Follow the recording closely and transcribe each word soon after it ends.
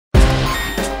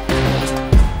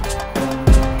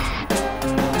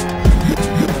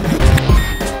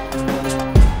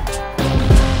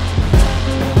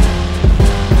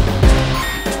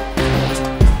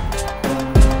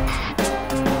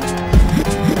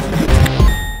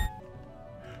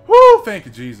Woo! Thank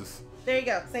you, Jesus. There you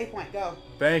go. Save point. Go.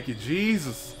 Thank you,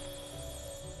 Jesus.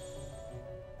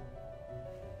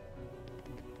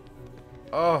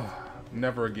 Oh,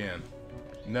 never again.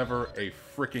 Never a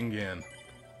freaking again.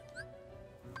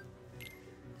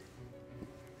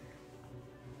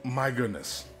 My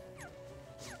goodness.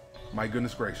 My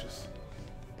goodness gracious.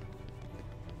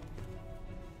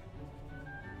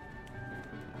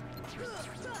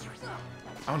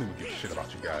 I don't even give a shit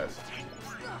about you guys.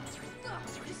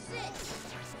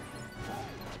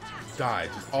 Die.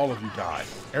 Just all of you die.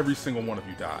 Every single one of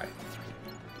you die.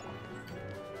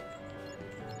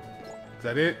 Is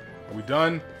that it? Are we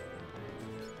done?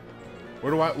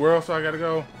 Where else do I gotta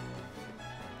go?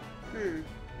 To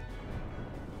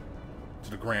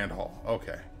the Grand Hall.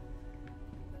 Okay.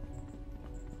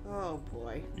 Oh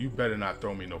boy. You better not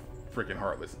throw me no freaking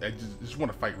Heartless. I just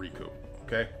want to fight Riku.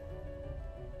 Okay?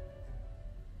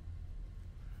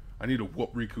 I need to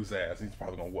whoop Riku's ass. He's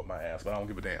probably gonna whoop my ass, but I don't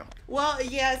give a damn. Well,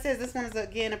 yeah, it says this one is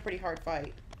again a pretty hard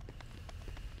fight.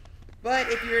 But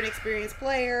if you're an experienced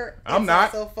player, I'm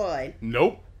not. also fun.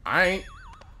 Nope, I ain't.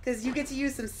 Because you get to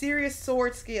use some serious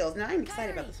sword skills. Now I'm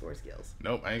excited about the sword skills.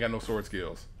 Nope, I ain't got no sword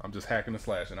skills. I'm just hacking and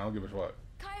slashing. I don't give a fuck.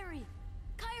 Kyrie,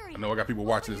 I know I got people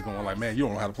watching this going like, man, you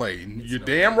don't know how to play. You're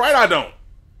damn right I don't.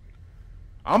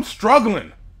 I'm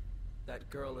struggling. That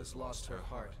girl has lost her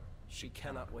heart. She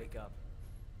cannot wake up.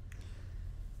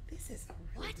 This is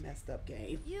a really messed up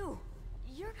game.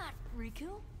 You're not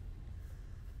Riku.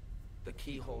 The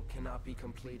keyhole cannot be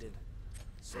completed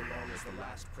so long as the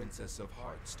last Princess of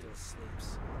Heart still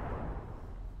sleeps.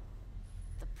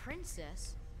 The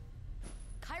princess?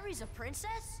 Kyrie's a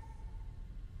princess?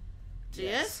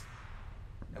 Yes?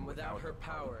 And without her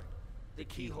power, the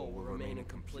keyhole will remain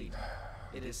incomplete.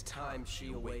 It is time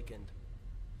she awakened.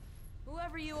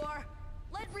 Whoever you are,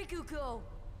 let Riku go.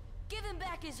 Give him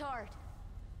back his heart.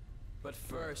 But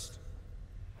first,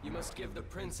 you must give the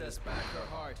princess back her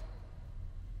heart.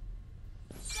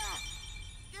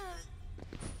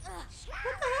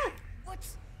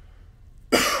 What's...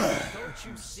 Don't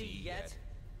you see yet?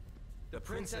 The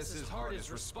princess's heart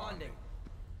is responding.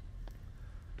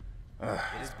 It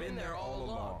has been there all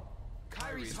along.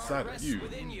 Kyrie's heart rests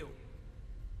within you.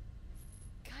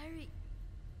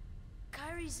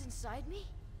 Kyrie's inside me?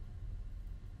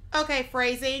 Okay,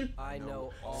 phrasing. I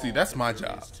know all. See, that's my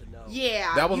job.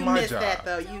 Yeah, that was you my missed job. that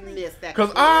though. You missed that.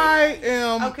 Because I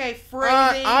am. Okay,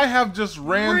 phrasing. I have just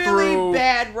ran really through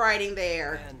bad writing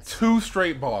there. 2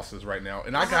 straight bosses right now,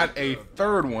 and I got a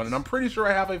 3rd one, and I'm pretty sure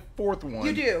I have a 4th one.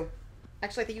 You do.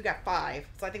 Actually, I think you got 5.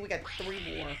 So I think we got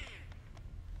 3 more.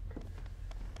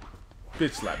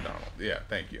 Bitch slap Donald. Yeah,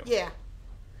 thank you. Yeah.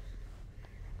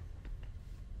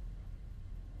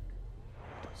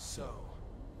 So,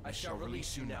 I shall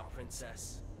release you now,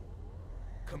 princess.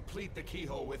 Complete the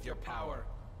keyhole with your power.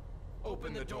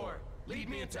 Open the door. Lead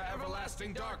me into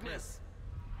everlasting darkness.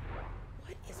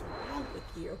 What is wrong with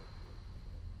you?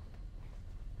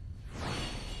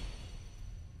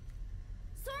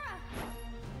 Sora!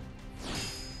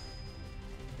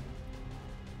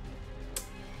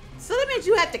 So that means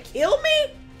you have to kill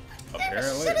me?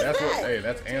 Apparently, What that's shit is what. that? Hey,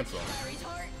 that's Ansem. Kyrie's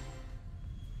heart?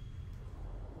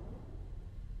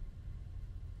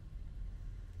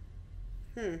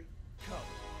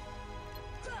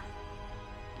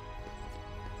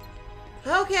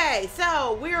 Okay,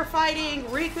 so we're fighting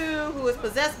Riku, who is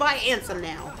possessed by Ansem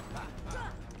now.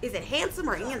 Is it Handsome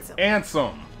or Ansem?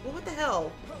 Ansem. Well, what the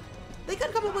hell? They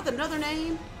couldn't come up with another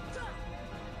name?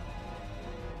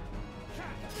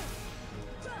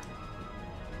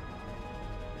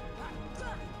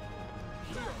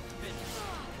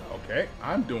 Okay,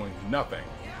 I'm doing nothing.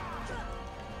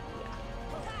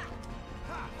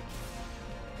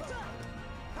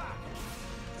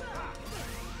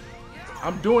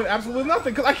 I'm doing absolutely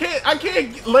nothing because I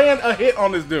can't land a hit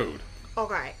on this dude.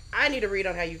 Okay, I need to read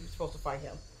on how you're supposed to fight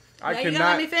him. I Now, cannot. you gonna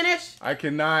let me finish? I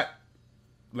cannot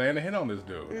land a hit on this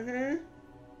dude. Mm-hmm.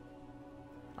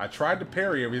 I tried to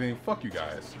parry everything. Fuck you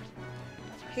guys.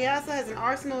 He also has an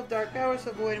arsenal of dark powers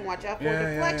to avoid and watch out for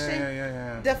deflection.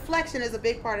 Yeah. Deflection is a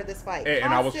big part of this fight.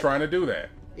 And I was trying to do that.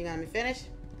 You gonna let me finish?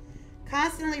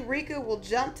 Constantly, Riku will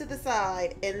jump to the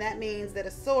side, and that means that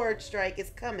a sword strike is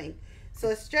coming. So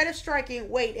instead of striking,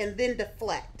 wait and then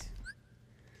deflect.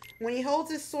 When he holds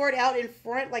his sword out in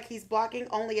front like he's blocking,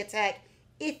 only attack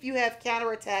if you have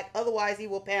counterattack. Otherwise, he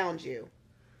will pound you.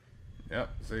 Yep,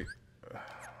 see.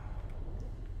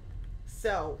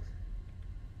 So,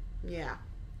 yeah.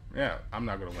 Yeah, I'm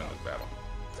not going to win this battle.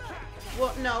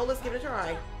 Well, no, let's give it a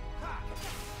try.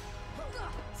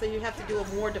 So you have to do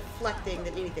more deflecting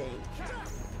than anything.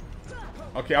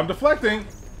 Okay, I'm deflecting,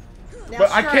 Now but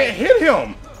I strike. can't hit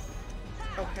him.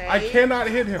 Okay. I cannot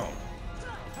hit him.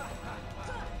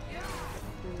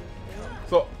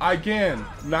 So I can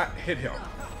not hit him.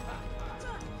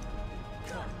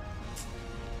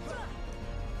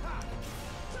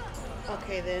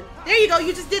 Okay then. There you go.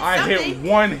 You just did something. I hit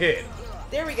one hit.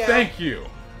 There we go. Thank you.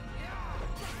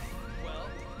 Well,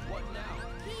 what now?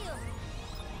 Heal.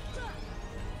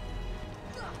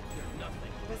 You're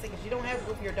nothing. Because you don't have it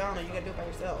with your Donna, you gotta do it by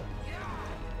yourself.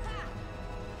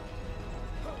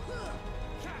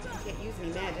 You can't use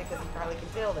any magic because you probably can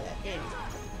tell that, can you?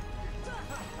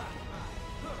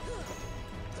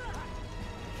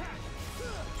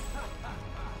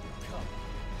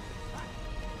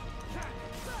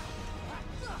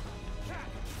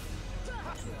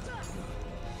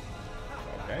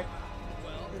 Okay.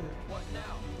 Well, what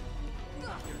now?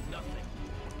 You're nothing.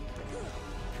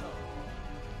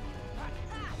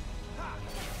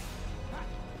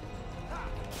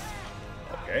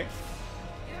 Okay.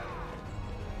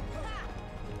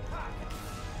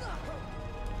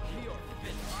 You're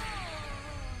finished.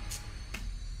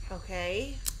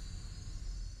 Okay.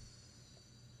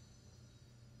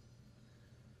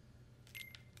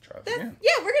 Try this again.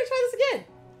 Yeah, we're gonna try this again.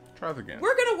 Try this again.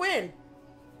 We're gonna win.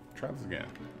 Try this again.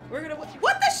 We're gonna win.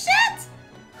 What the shit?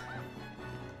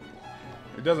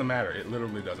 It doesn't matter. It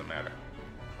literally doesn't matter.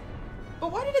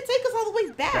 But why did it take us all the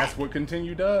way back? That's what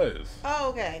continue does. Oh,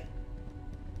 okay.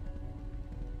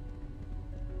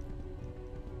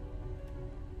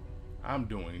 I'm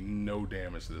doing no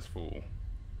damage to this fool.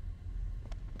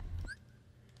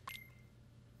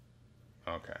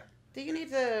 Okay. Do you need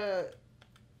to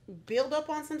build up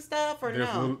on some stuff or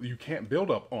no? You can't build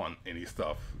up on any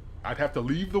stuff. I'd have to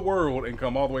leave the world and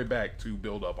come all the way back to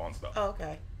build up on stuff. Oh,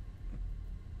 okay.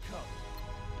 Okay.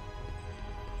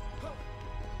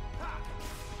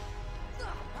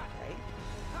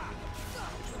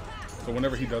 So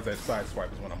whenever he does that side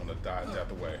swipe is when I'm gonna dodge out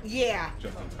the way. Yeah.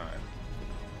 Just in time.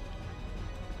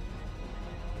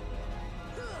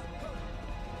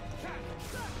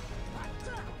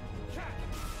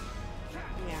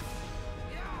 Yeah.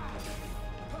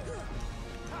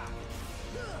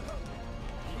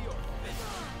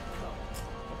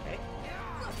 Okay.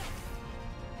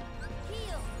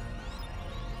 Heal.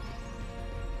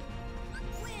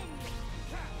 Win.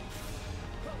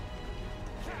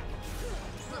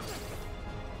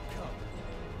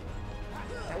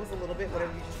 That was a little bit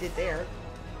whatever you just did there.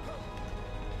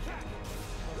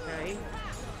 Okay.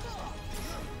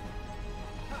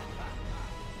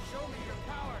 Show me your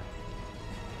power.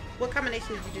 What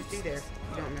combination did you just do there?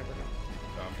 You don't remember.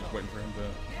 So I'm just waiting for him to.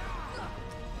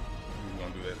 He's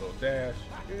gonna do that little dash.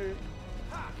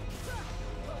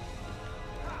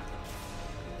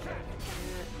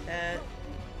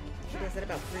 Is that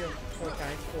about 3 or 4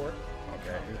 times? 4.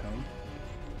 Okay, here it comes.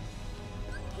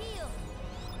 Heal.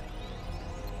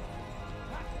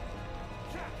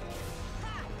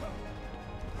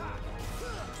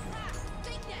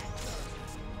 Take that.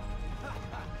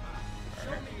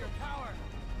 Show me your power.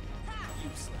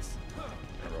 Useless.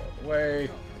 And roll away.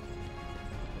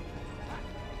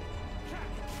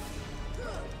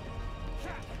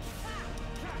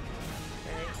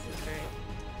 Okay.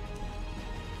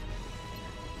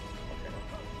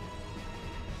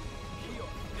 You're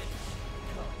finished.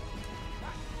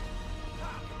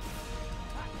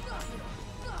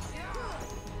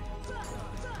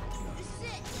 This is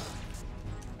it.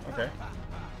 Okay.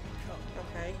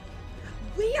 Okay.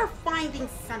 We are finding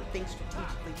something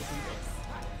strategically to do this.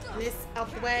 This out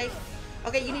the way.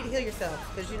 Okay, you need to heal yourself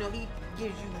because you know he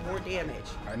gives you more damage.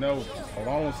 I know. Hold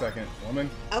on 1 second, woman.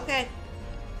 Okay.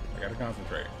 I gotta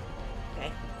concentrate.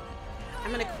 Okay.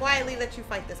 I'm gonna quietly let you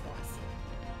fight this boss.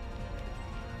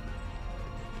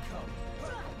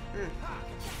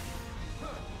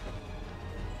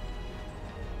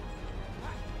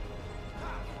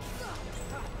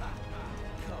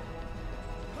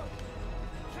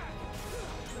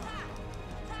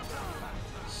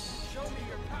 Show me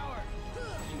your power.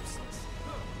 Useless.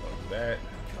 Look at that.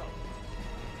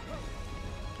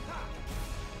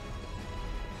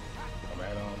 Come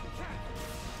at him.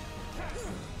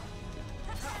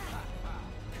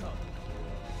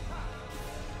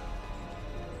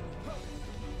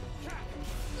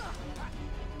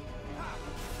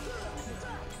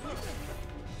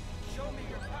 Show me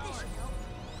your power. This should help.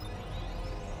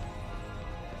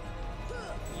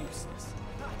 Useless.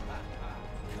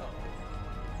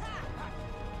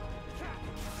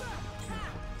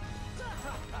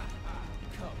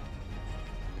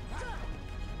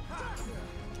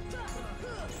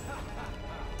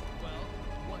 Well,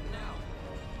 what now?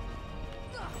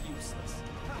 Useless.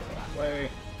 Way.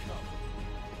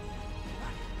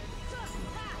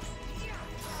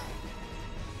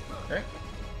 Okay.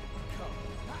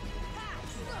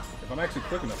 If I'm actually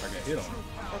quick enough, I can hit him.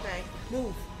 Okay,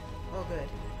 move. Oh, good.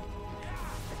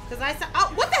 Because I saw.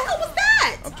 Oh, what the hell was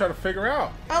that? I'm trying to figure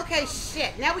out. Okay,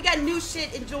 shit. Now we got new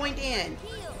shit and joined in.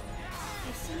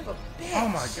 You son of a bitch. Oh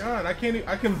my god, I can't.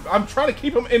 I'm trying to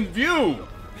keep him in view.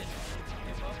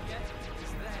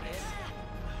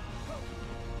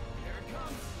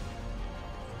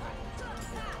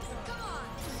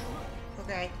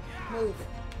 Okay, move.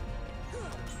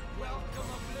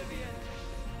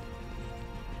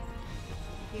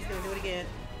 He's gonna do it again.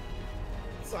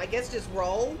 So I guess just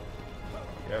roll.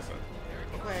 Yes, sir.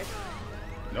 Okay.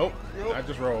 Nope. Nope. Not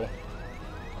just roll.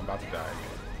 I'm about to die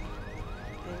again.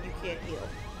 And you can't heal.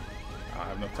 I don't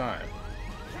have enough time.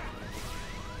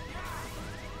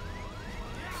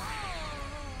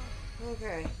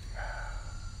 Okay.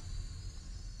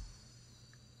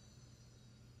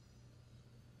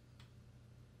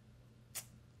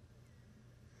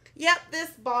 Yep, this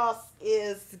boss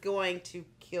is going to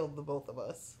kill the both of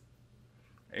us.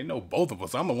 Ain't no both of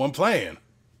us. I'm the one playing.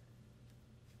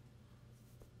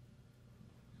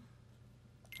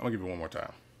 I'm gonna give it one more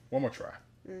time. One more try.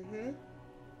 Mm-hmm.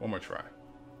 One more try.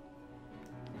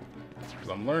 Because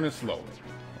I'm learning slowly.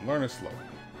 I'm learning slowly.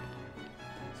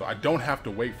 So I don't have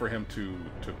to wait for him to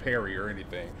parry or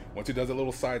anything. Once he does a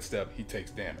little sidestep, he takes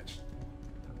damage.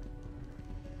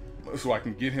 So I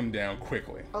can get him down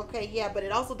quickly. Okay, yeah, but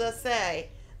it also does say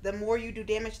the more you do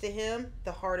damage to him,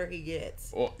 the harder he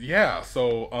gets. Well, yeah.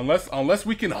 So unless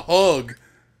we can hug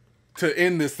to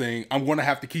end this thing, I'm going to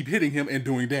have to keep hitting him and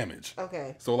doing damage.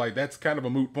 Okay. So like that's kind of a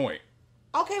moot point.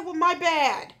 Okay, well, my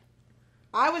bad.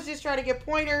 I was just trying to get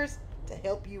pointers to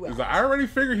help you out. Because I already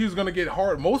figured he was going to get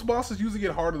hard. Most bosses usually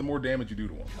get harder the more damage you do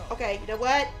to them. Okay, you know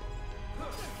what?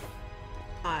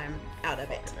 I'm out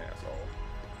of it. Fucking asshole.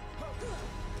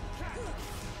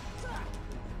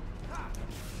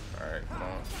 Alright, come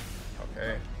on.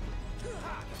 Okay.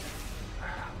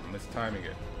 I'm mistiming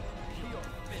it.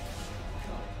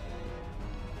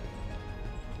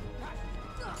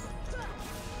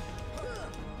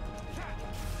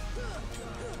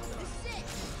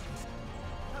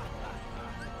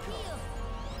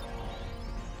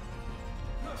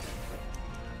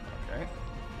 Okay.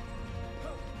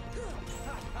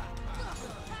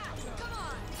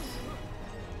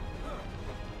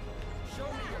 Show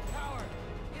me your power.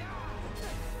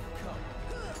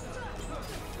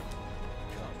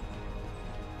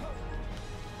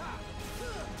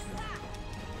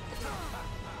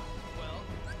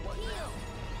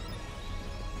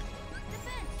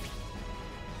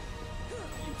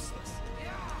 Useless.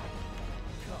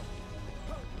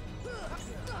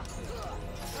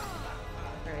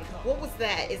 Alright, what was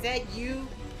that? Is that you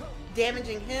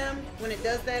damaging him when it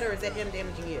does that, or is that him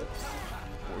damaging you?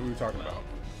 What were we talking about?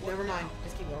 Never mind.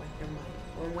 Just keep going. Never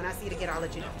mind. When I see it again, I'll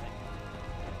let you know.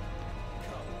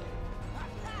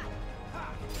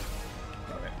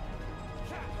 Okay.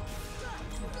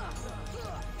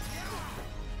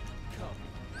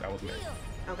 That was me.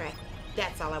 Okay.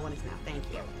 That's all I wanted to know. Thank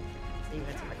you. So you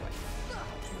answered my question.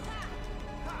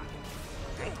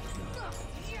 Okay.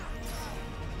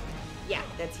 Yeah,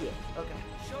 that's you. Okay.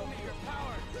 Show me your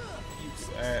power.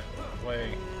 That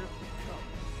way.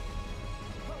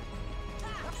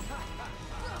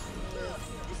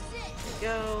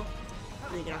 Go.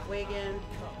 Let me get off way again.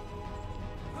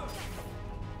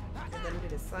 Let him do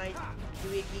the side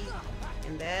doohickey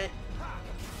and that.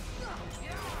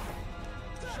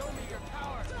 Show me your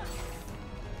power.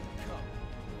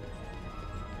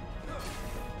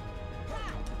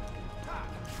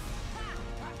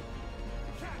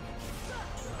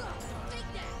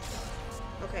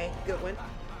 Okay, good one.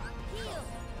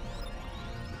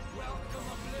 Welcome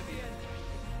oblivion.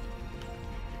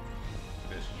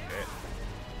 This shit.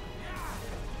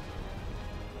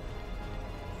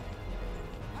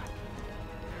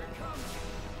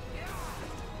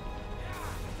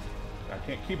 I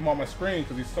can't keep him on my screen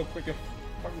because he's so quick and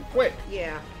fucking quick.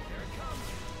 Yeah.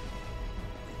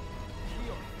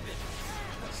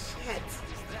 Shit.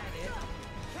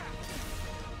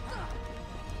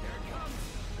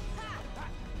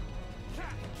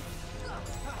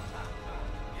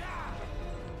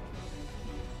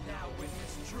 Now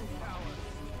witness true power.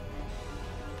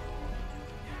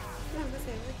 No,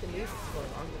 listen, I like the music to go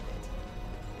along with it.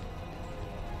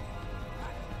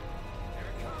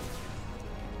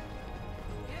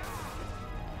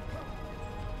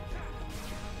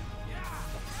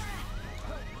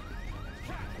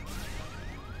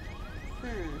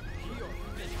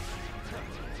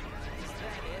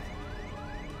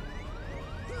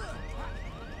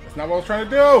 That's not what I was trying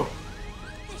to do.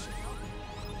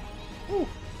 Ooh.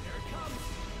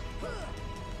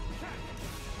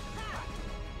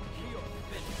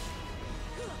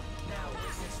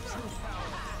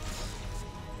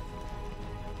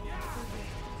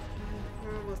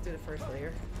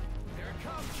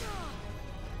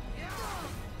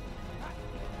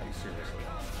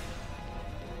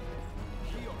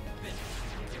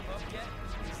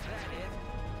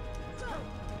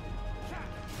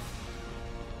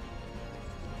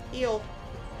 Heal.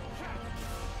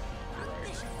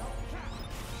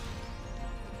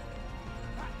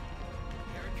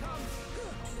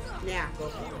 Now, go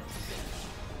for it.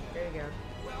 There you go.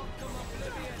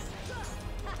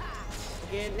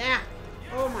 Again, now.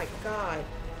 Oh my god.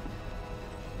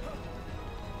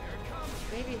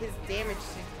 Maybe his damage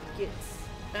should get...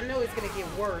 I know it's going to get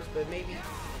worse, but maybe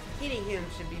hitting him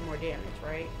should be more damage,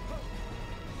 right?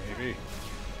 Maybe.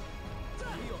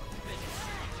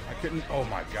 I couldn't... Oh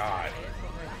my god.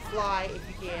 Fly if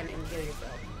you can and heal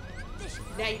yourself.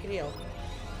 Now you can heal.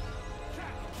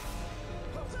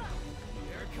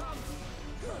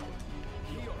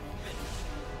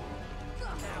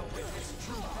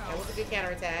 That was a good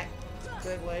counterattack.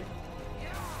 Good one.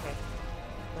 Okay.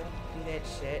 Don't do that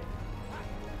shit.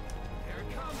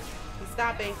 He's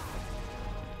stopping.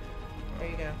 There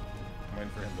you go. I'm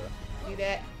waiting for him to Do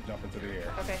that. jump into the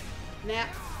air. Okay. Now.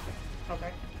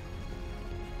 Okay.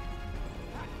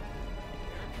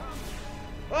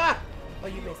 Ah! Oh,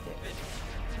 you missed it.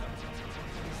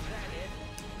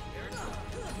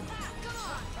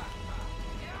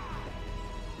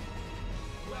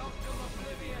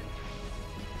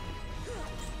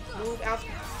 Move out.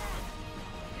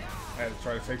 I had to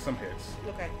try to take some hits.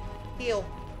 Okay. Heal.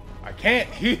 I can't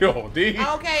heal, D.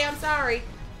 Okay, I'm sorry.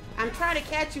 I'm trying to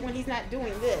catch you when he's not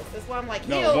doing this. That's why I'm like,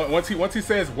 heal. No, once he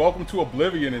says welcome to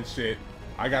Oblivion and shit,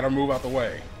 I gotta move out the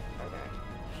way.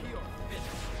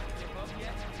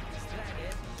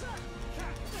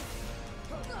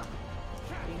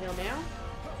 Can you heal now?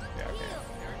 Yeah, I can.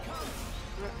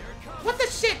 What the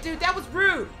shit, dude? That was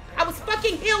rude. I was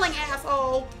fucking healing,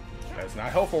 asshole. That's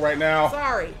not helpful right now.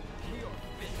 Sorry.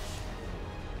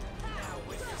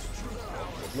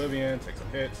 Oblivion, take some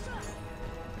hits,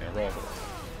 and roll.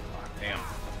 Ah, damn.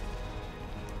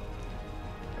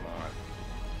 Come on.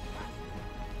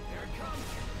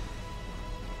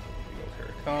 Here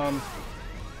it comes.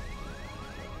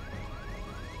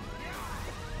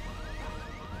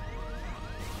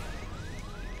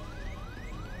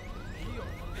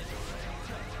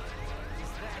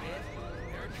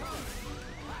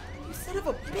 You son of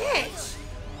a bitch.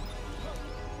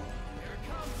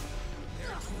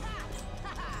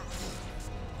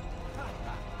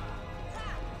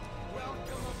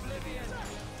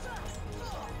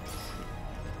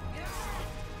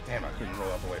 Damn, I couldn't roll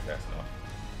out the way fast enough.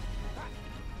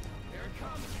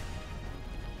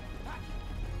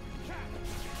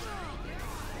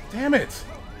 Damn it!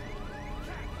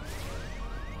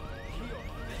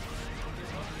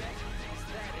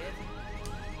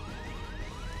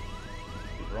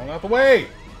 Keep rolling out the way!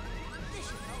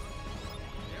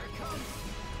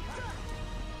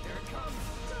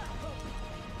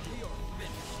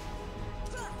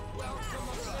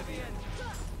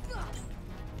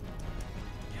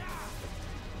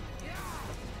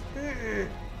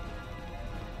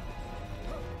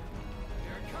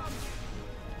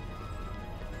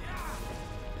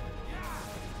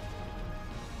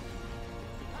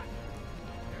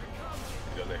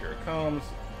 Here it comes.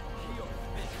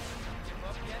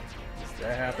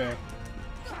 That happened.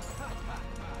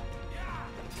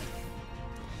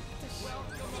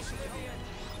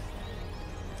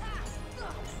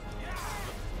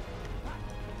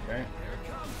 Okay.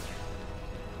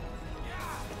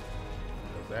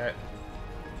 What's that?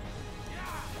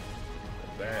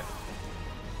 What's that?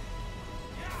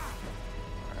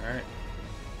 Alright.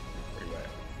 Where you at?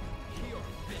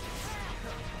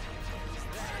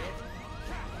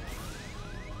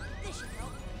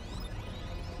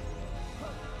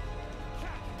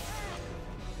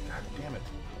 God damn it.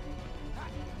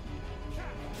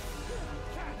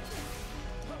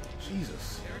 Jesus.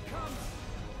 Come on.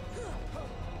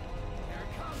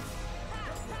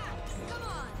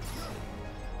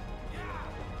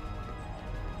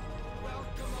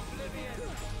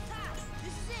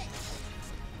 This is it.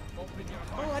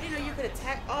 Oh, I didn't know you could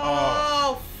attack.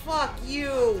 Oh, fuck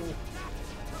you.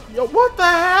 Yo, what the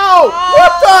hell?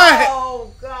 What the hell?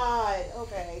 Oh, God.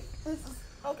 Okay. This is...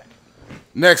 Okay.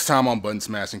 Next time on Button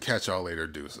Smash, and catch y'all later,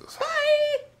 deuces. Bye.